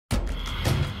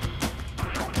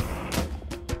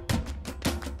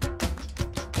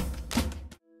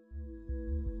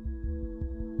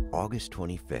August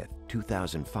 25,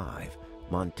 2005,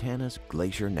 Montana's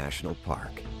Glacier National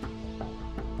Park.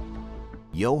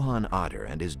 Johann Otter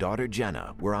and his daughter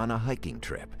Jenna were on a hiking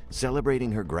trip,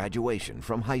 celebrating her graduation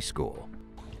from high school.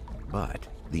 But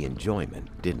the enjoyment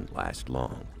didn't last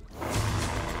long.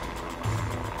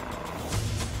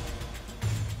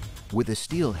 With a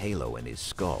steel halo in his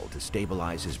skull to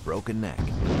stabilize his broken neck,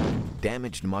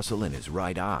 damaged muscle in his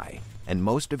right eye, and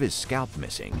most of his scalp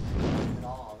missing,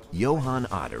 Johann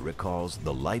Otter recalls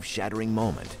the life-shattering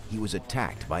moment he was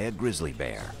attacked by a grizzly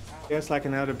bear. It's like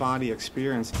an out-of-body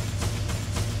experience.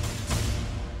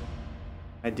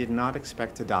 I did not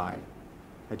expect to die.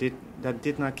 That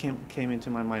did not came into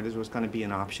my mind. This was going to be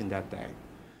an option that day.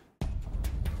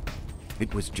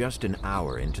 It was just an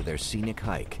hour into their scenic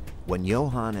hike when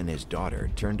Johann and his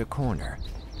daughter turned a corner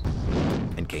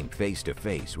and came face to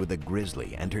face with a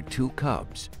grizzly and her two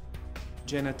cubs.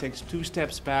 Jenna takes 2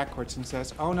 steps backwards and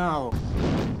says, "Oh no."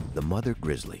 The mother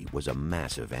grizzly was a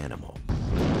massive animal,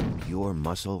 pure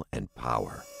muscle and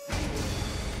power.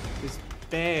 This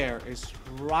bear is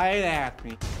right at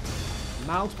me.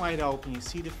 Mouth wide open, you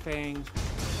see the fangs,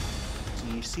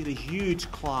 and you see the huge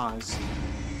claws.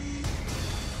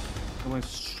 It went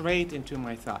straight into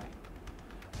my thigh.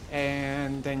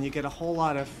 And then you get a whole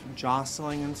lot of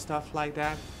jostling and stuff like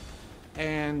that.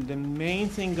 And the main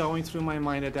thing going through my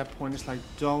mind at that point is like,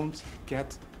 don't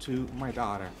get to my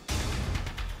daughter.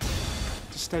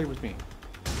 Just stay with me.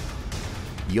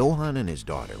 Johann and his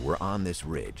daughter were on this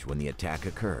ridge when the attack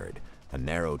occurred, a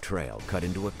narrow trail cut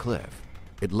into a cliff.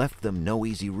 It left them no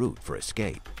easy route for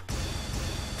escape.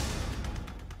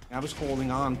 I was holding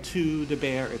on to the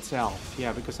bear itself,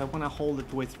 yeah, because I want to hold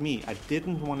it with me. I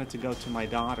didn't want it to go to my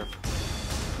daughter.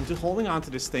 I'm just holding on to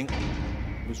this thing.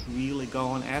 It was really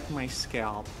going at my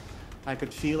scalp. I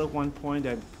could feel at one point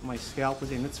that my scalp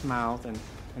was in its mouth and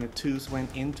the tooth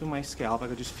went into my scalp. I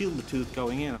could just feel the tooth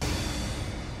going in.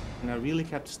 And I really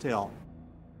kept still.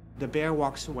 The bear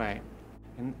walks away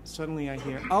and suddenly I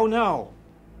hear, "Oh no!"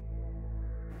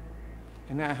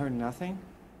 And I heard nothing.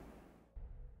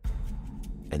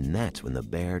 And that's when the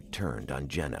bear turned on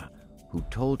Jenna, who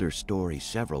told her story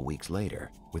several weeks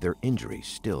later, with her injuries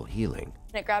still healing.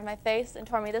 It grabbed my face and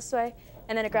tore me this way,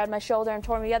 and then it grabbed my shoulder and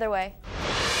tore me the other way.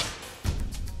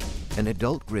 An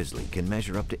adult grizzly can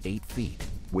measure up to 8 feet,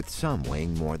 with some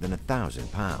weighing more than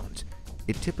 1,000 pounds.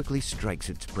 It typically strikes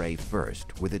its prey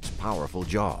first with its powerful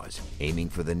jaws, aiming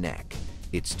for the neck.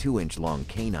 Its 2-inch-long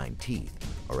canine teeth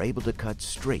are able to cut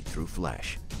straight through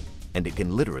flesh. And it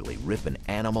can literally rip an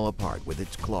animal apart with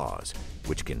its claws,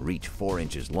 which can reach 4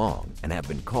 inches long and have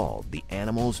been called the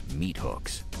animal's meat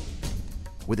hooks.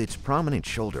 With its prominent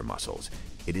shoulder muscles,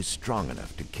 it is strong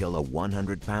enough to kill a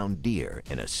 100-pound deer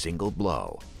in a single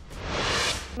blow.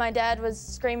 My dad was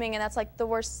screaming, and that's like the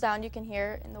worst sound you can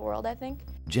hear in the world, I think.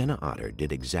 Jenna Otter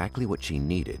did exactly what she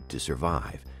needed to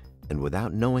survive, and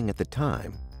without knowing at the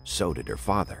time, so did her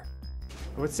father.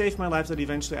 What saved my life is that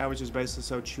eventually I was just basically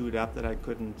so chewed up that I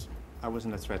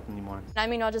wasn't a threat anymore. I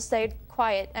mean, I just stayed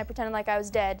quiet. I pretended like I was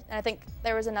dead, and I think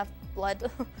there was enough blood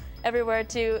everywhere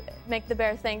to make the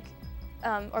bear think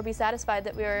or be satisfied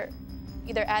that we were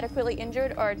either adequately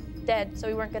injured or dead, so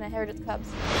we weren't going to hurt its cubs.